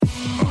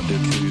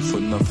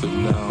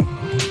nothing now.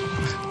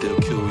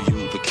 They'll kill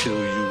you, they'll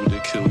kill you, they'll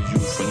kill you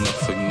for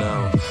nothing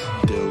now.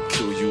 They'll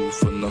kill you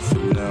for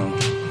nothing now.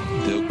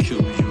 They'll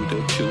kill you,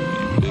 they'll kill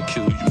you, they'll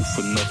kill you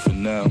for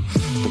nothing now.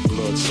 The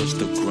blood touched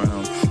the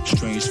ground,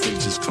 strange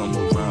faces come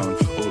around.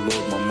 Oh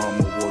Lord, my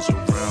mama was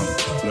around.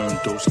 Learned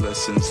those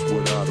lessons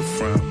without a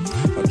frown.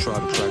 I try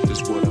to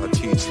practice what I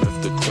teach,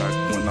 left the crack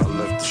when I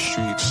left the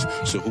streets.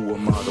 So who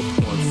am I to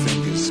point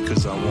fingers,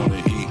 cause I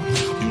wanna eat.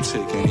 You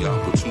take any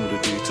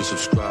opportunity to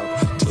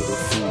subscribe to the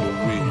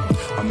foolery.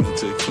 I'm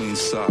into clean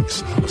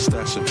socks, a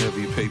stash of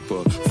heavy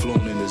paper,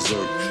 flown in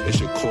dessert. It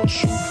should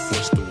cost you,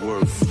 what's the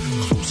worth?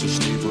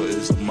 Closest neighbor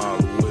is a mile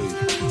away.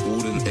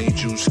 Wooden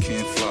angels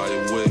can't fly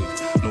away.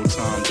 No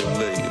time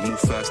delay, move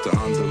faster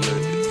on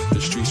delay. The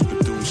streets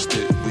produced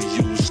it, we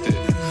used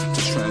it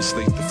to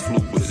translate the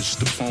fluids.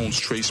 The phones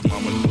trace my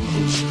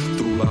maneuvers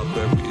through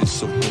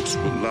libraries of books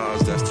with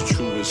lies, that's the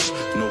truest.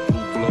 No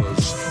blue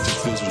bloods,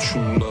 just vision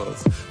true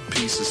love.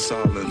 Peace is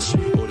silence,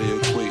 or they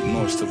equate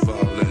noise to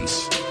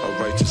violence.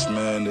 A righteous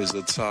man is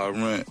a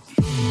tyrant.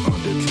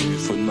 They'll kill you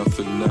for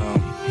nothing now.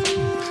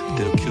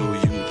 They'll kill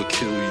you.